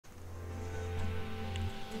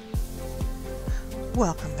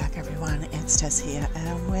Welcome back everyone, it's Tess here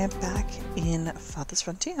and we're back in Farthest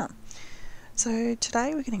Frontier. So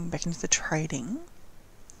today we're getting back into the trading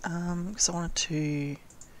because I wanted to...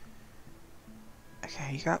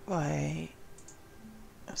 Okay, you're up by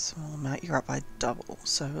a small amount, you're up by double,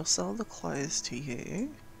 so we'll sell the clothes to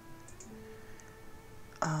you.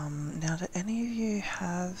 Now do any of you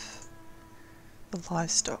have the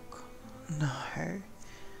livestock? No.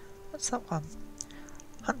 What's that one?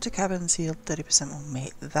 Hunt to cabins yield 30% more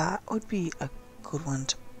meat. That would be a good one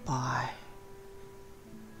to buy.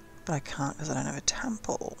 But I can't because I don't have a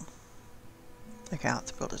temple. Okay, I'll have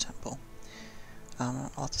to build a temple.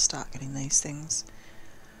 I'll have to start getting these things.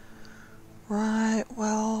 Right,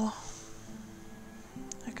 well...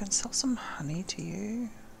 I can sell some honey to you.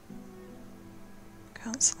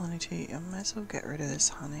 Can't sell honey to you. I might as well get rid of this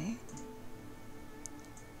honey.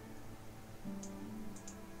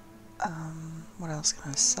 What else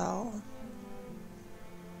can I sell?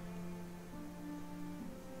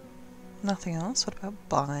 Nothing else? What about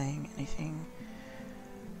buying anything?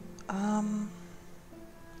 I've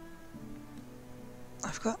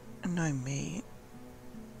got no meat.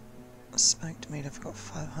 Smoked meat I've got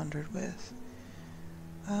 500 with.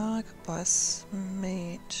 I could buy some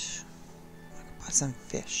meat. I could buy some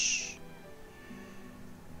fish.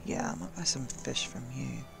 Yeah, I might buy some fish from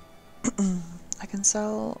you. I can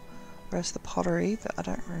sell the rest of the pottery, but I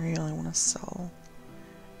don't really want to sell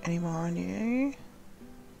any more on you.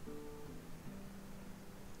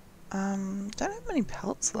 Don't have many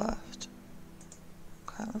pelts left.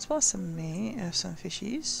 Okay, let's buy some meat and some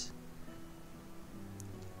fishies.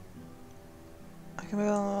 I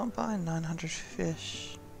can buy 900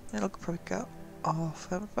 fish. It'll probably go off.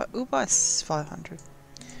 We'll buy 500.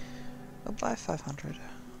 We'll buy 500.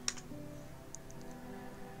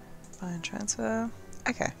 Buy and transfer.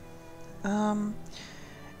 Okay.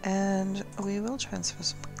 And we will transfer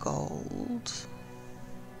some gold.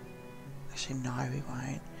 Actually, no, we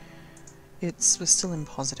won't. We're still in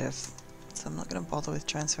positive, so I'm not going to bother with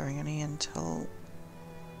transferring any until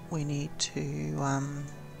we need to,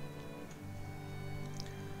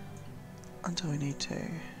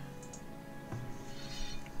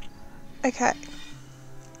 Okay.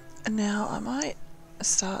 And now I might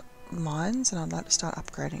start mines, and I'd like to start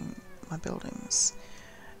upgrading my buildings.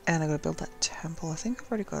 And I've got to build that temple. I think I've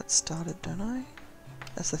already got it started, don't I?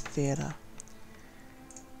 That's the theatre.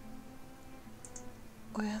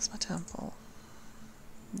 Where's my temple?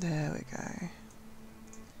 There we go.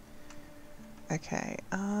 Okay,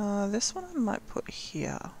 this one I might put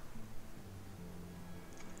here.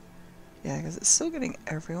 Yeah, because it's still getting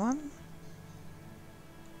everyone.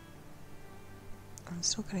 I'm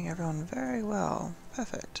still getting everyone very well.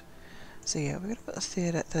 Perfect. So yeah, we're going to put the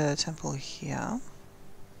theatre, the temple here.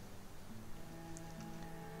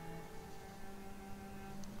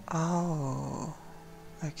 Oh,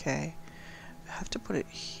 okay. I have to put it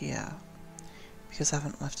here because I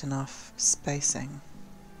haven't left enough spacing.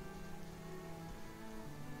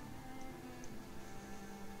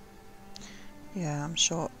 Yeah, I'm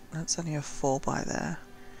short. That's only a 4 by there.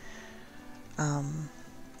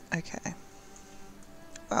 Okay.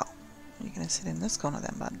 Well, you're going to sit in this corner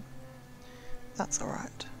then, bud. That's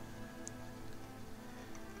alright.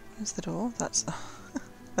 Where's the door? That's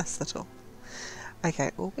that's the door.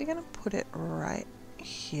 Okay, well we're going to put it right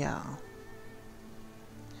here.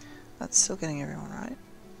 That's still getting everyone right.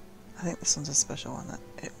 I think this one's a special one that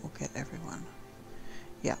it will get everyone.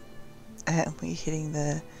 Yeah. And we're hitting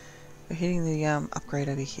the upgrade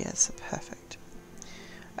over here, so perfect.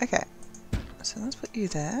 Okay. So let's put you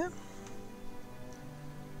there.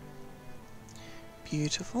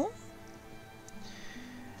 Beautiful.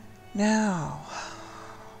 Now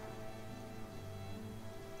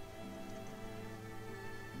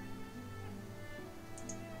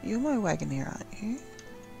you're my wagoner, aren't you?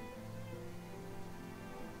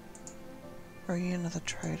 Or are you another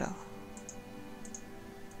trader?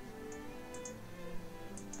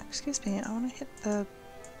 Excuse me, I want to hit the...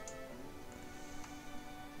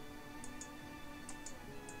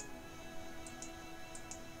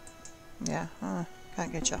 Yeah,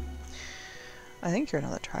 can't get you. I think you're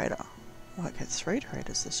another trader. Might get 3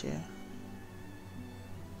 traders this year.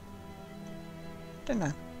 Don't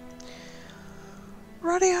know.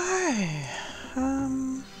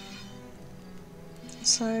 Rightio!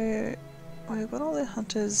 So we've got all the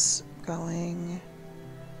hunters going.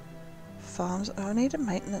 Farms. Oh, I need a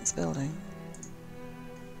maintenance building.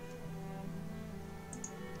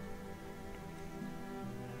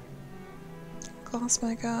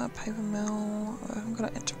 Glassmaker, paper mill. I haven't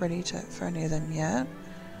got it ready for any of them yet.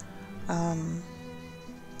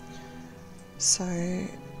 So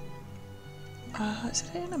Is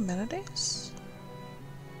it in amenities?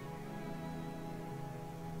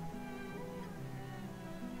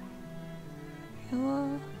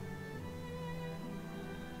 Healer.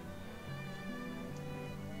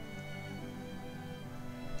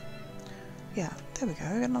 Yeah, there we go.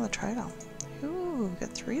 We got another trader. Ooh, we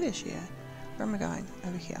got 3 this year. Where am I going?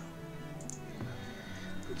 Over here.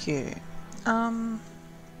 Thank you.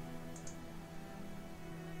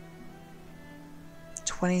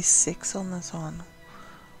 26 on this one.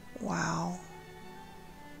 Wow.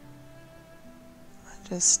 I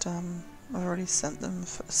just I've already sold them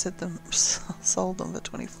for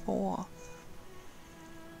 24.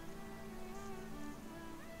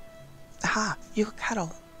 Aha! You got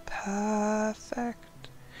cattle. Perfect.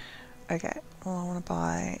 Okay, well I want to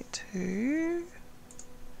buy 2.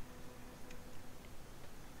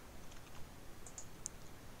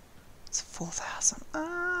 It's 4,000.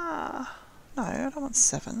 Ah, no, I don't want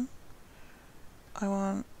 7. I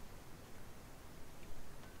want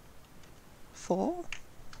 4.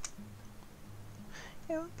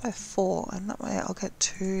 Yeah, I'll buy 4, and that way I'll get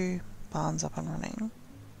 2 barns up and running.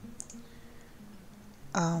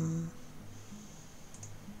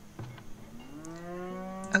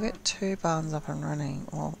 I'll get 2 barns up and running,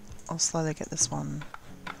 or I'll slowly get this one.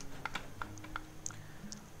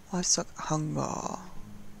 Livestock hunger.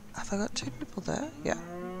 Have I got 2 people there? Yeah.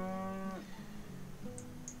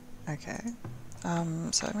 Okay. So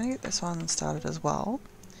I'm going to get this one started as well,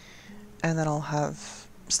 and then I'll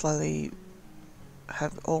slowly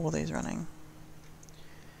have all of these running.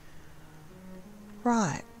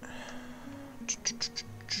 Right.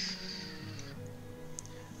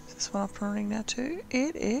 Is this one up and running now too?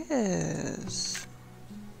 It is.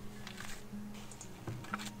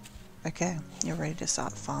 Okay, you're ready to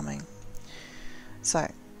start farming. So,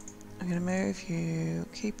 I'm going to move you,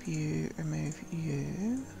 keep you, remove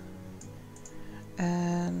you,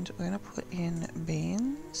 and we're going to put in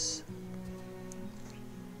beans,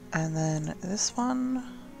 and then this one,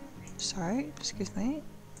 sorry, excuse me,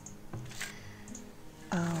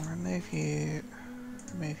 remove you,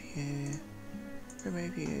 remove you,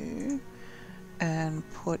 remove you, and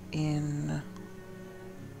put in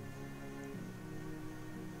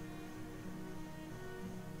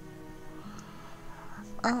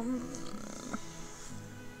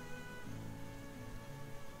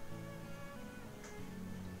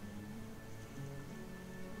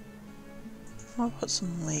I'll put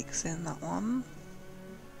some leeks in that one,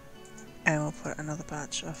 and we'll put another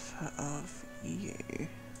batch of you.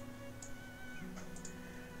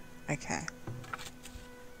 Okay.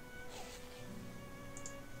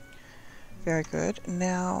 Very good.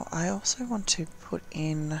 Now I also want to put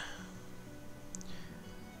in,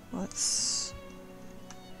 let's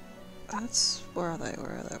where are they?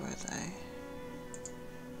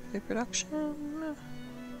 Food production,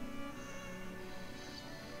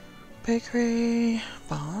 bakery,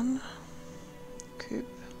 barn, coop,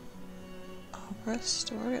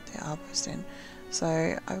 arborist. We'll get the arborist in. So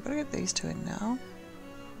I've got to get these 2 in now.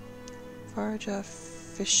 Forager,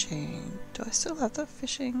 fishing. Do I still have the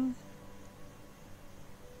fishing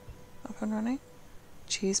up and running?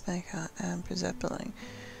 Cheesemaker and preserve building.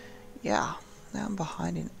 Yeah, now I'm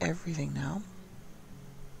behind in everything now.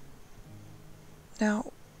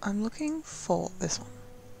 Now, I'm looking for this one.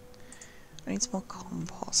 I need some more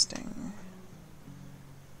composting.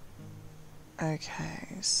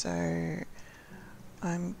 Okay, so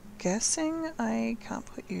I'm guessing I can't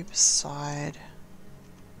put you beside.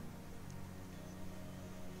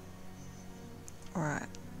 Alright.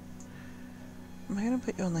 Am I going to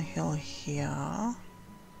put you on the hill here?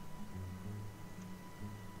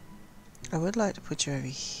 I would like to put you over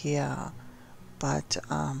here, but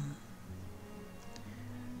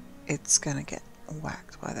it's going to get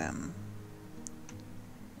whacked by them.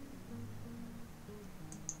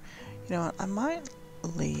 You know what, I might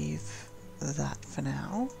leave that for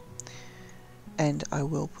now, and I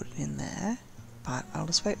will put it in there, but I'll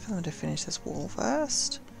just wait for them to finish this wall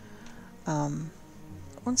first.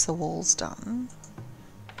 Once the wall's done,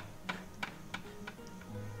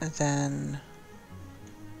 then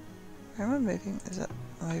where am I moving? Is it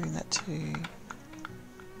moving that to?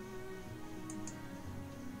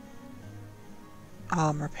 Oh,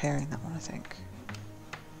 I'm repairing that one, I think.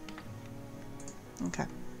 Okay.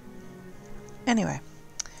 Anyway,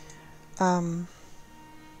 yeah,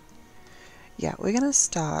 we're gonna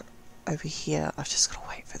start over here. I've just gotta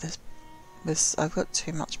wait for this. I've got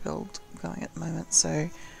too much build going at the moment, so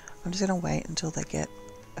I'm just gonna wait until they get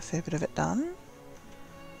a fair bit of it done.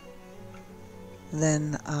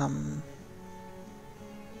 Then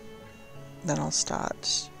I'll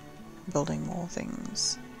start building more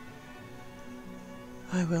things.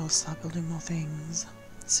 I will start building more things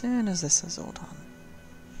as soon as this is all done.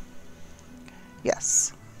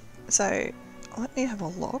 Yes, so let me have a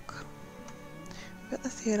look. We've got the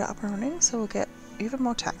theatre up and running, so we'll get even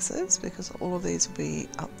more taxes because all of these will be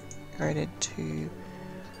upgraded to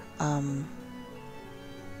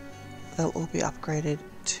they'll all be upgraded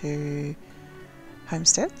to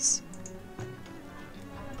homesteads.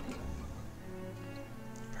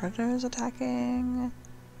 Predators attacking.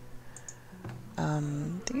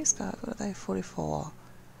 These guys, what are they? 44.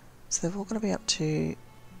 So they're all going to be up to...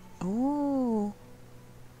 Ooh.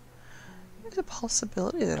 There's a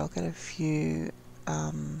possibility that I'll get a few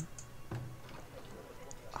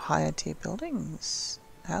higher tier buildings,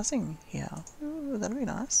 housing here. Ooh, that'll be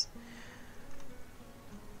nice.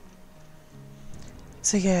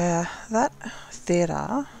 So yeah, that theatre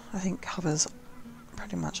I think covers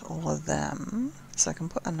pretty much all of them. So I can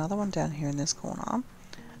put another one down here in this corner,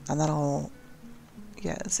 and that'll,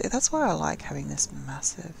 yeah, see, that's why I like having this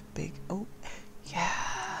massive big, oh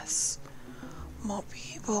yes, more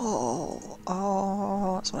people.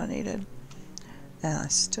 Oh, that's what I needed. And I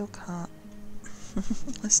still can't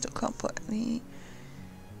I still can't put any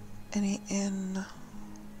in.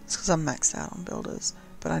 It's because I'm maxed out on builders,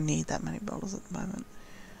 but I need that many builders at the moment.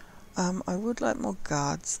 I would like more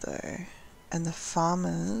guards though, and the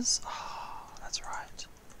farmers. Oh, that's right.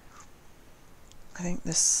 I think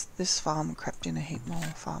this farm crept in a heap more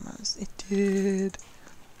farmers. It did.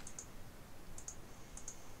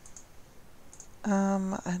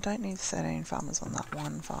 I don't need 13 farmers on that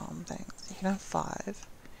one farm thing. So you can have 5.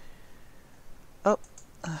 Oh,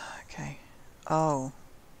 okay. Oh.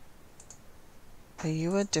 Are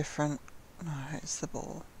you a different... No, it's the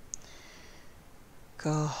ball.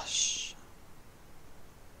 Gosh.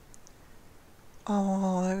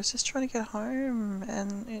 Oh, I was just trying to get home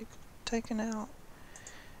and it got taken out.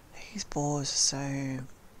 These boars are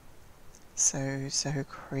so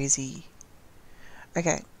crazy.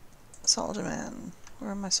 Okay, soldier man.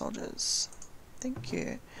 Where are my soldiers? Thank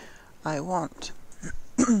you. I want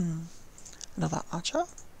another archer.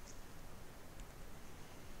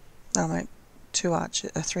 That'll make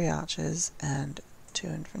 3 archers and 2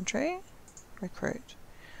 infantry. Recruit.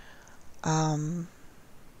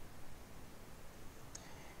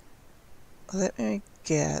 Let me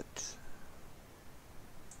get...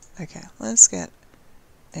 Okay, let's get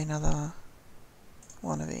another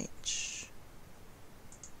one of each.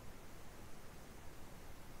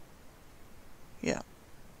 Yeah.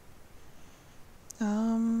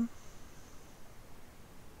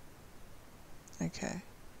 Okay.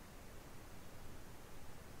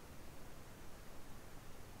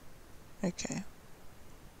 Okay.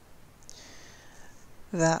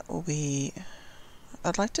 That will be...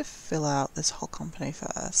 I'd like to fill out this whole company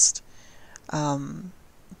first,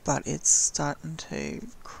 but it's starting to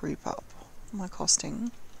creep up, my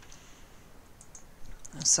costing.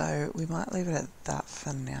 So we might leave it at that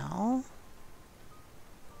for now.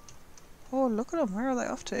 Oh, look at them. Where are they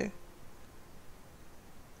off to?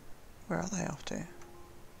 Where are they off to?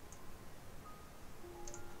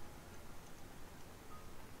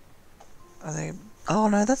 Are they... Oh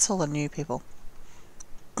no, that's all the new people.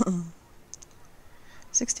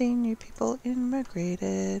 16 new people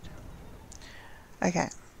immigrated. Okay.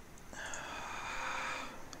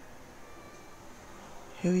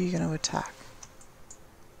 Who are you going to attack?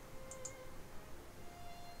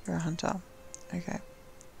 You're a hunter. Okay.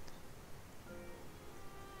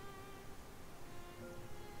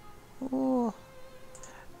 Ooh.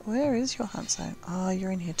 Where is your hunt zone? Oh,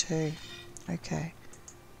 you're in here too. Okay.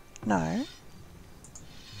 No.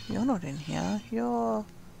 You're not in here. You're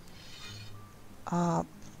up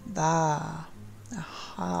there.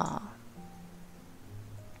 Aha.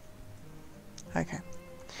 Okay.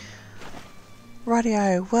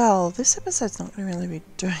 Rightio. Well, this episode's not going to really be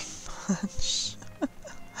doing much.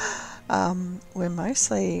 We're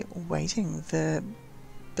mostly waiting for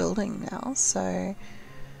building now, so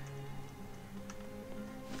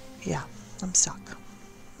yeah, I'm stuck.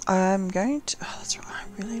 I'm going to... Oh, that's right.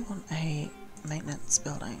 I really want a maintenance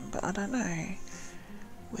building, but I don't know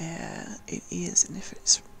where it is and if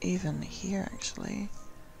it's even here actually.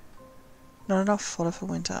 Not enough fodder for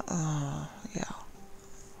winter. Oh, yeah.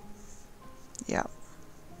 Yeah.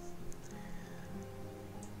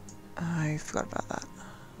 I forgot about that.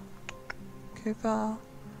 Cooper,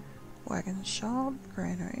 wagon shop,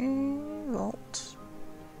 granary, vault,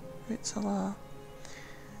 root cellar.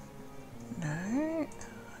 No.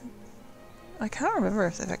 I can't remember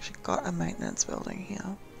if they've actually got a maintenance building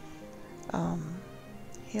here.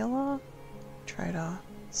 Healer, trader,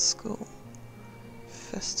 school,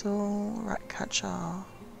 festal, rat catcher,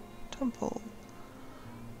 temple.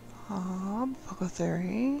 Pub,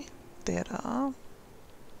 apothecary, theatre,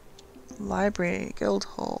 library, guild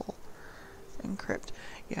hall, and crypt.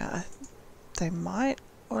 Yeah, they might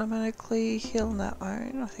automatically heal on their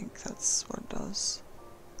own. I think that's what it does.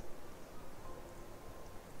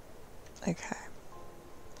 Okay.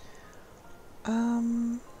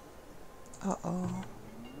 Uh-oh.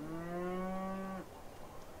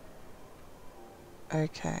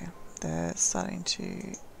 Okay, they're starting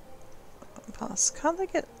to pass. Can't they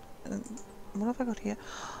get... what have I got here?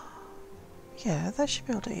 Yeah, they should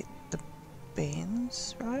be able to eat the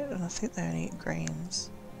beans, right? And I think they only eat greens.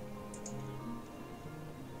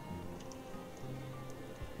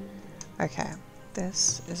 Okay,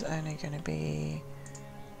 this is only going to be...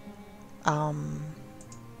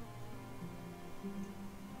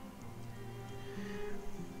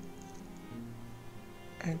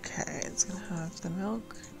 okay, it's going to have the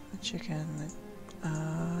milk, the chicken,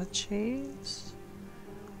 the cheese.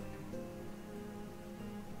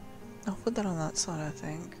 I'll put that on that side, I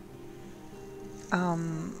think.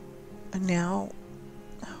 And now,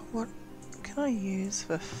 what can I use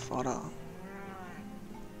for fodder?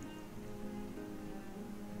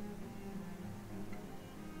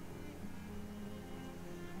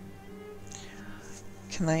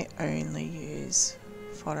 Can they only use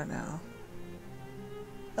fodder now?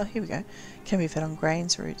 Oh, here we go. Can be fed on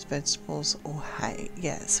grains, roots, vegetables, or hay.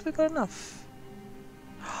 Yes, we've got enough.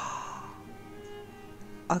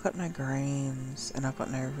 I've got no grains, and I've got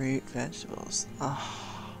no root vegetables.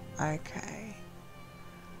 Oh, okay.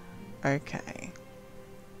 Okay.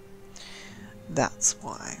 That's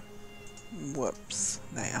why. Whoops.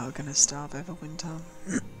 They are going to starve over winter.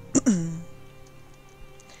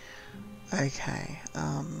 Okay,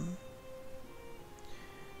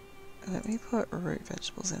 let me put root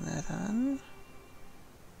vegetables in there then.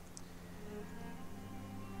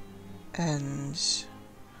 And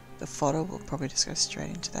the fodder will probably just go straight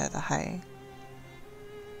into there, the hay.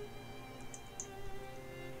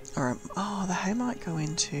 Or, oh, the hay might go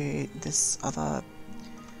into this other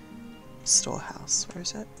storehouse. Where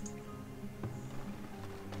is it?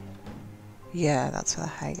 Yeah, that's where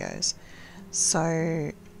the hay goes.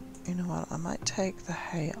 So, you know what, I might take the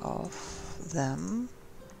hay off them.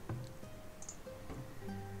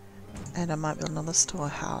 And I might build another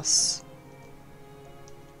storehouse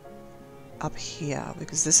up here,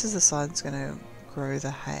 because this is the side that's going to grow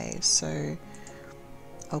the hay. So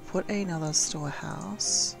I'll put another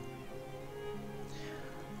storehouse.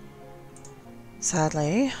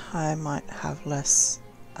 Sadly, I might have less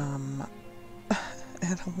animals.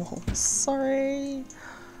 Sorry.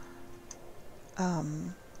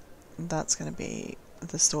 That's going to be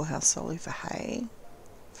the storehouse solely for hay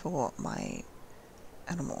for my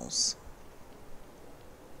animals.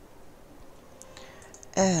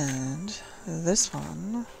 And this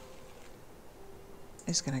one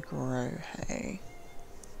is going to grow hay.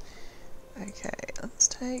 Okay, let's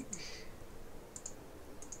take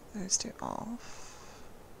those two off.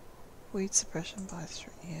 Weed suppression by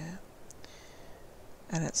 3, yeah.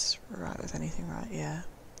 And it's right with anything, right? Yeah.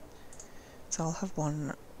 So I'll have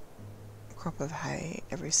one crop of hay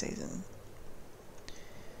every season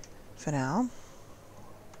for now.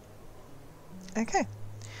 Okay.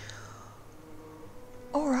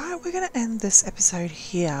 Alright, we're going to end this episode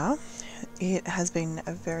here. It has been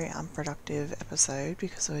a very unproductive episode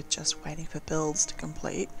because we're just waiting for builds to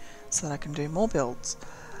complete so that I can do more builds.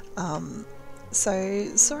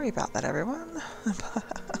 So sorry about that, everyone,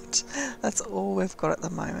 but that's all we've got at the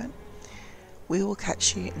moment. We will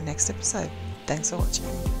catch you next episode. Thanks for watching.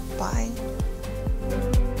 Bye.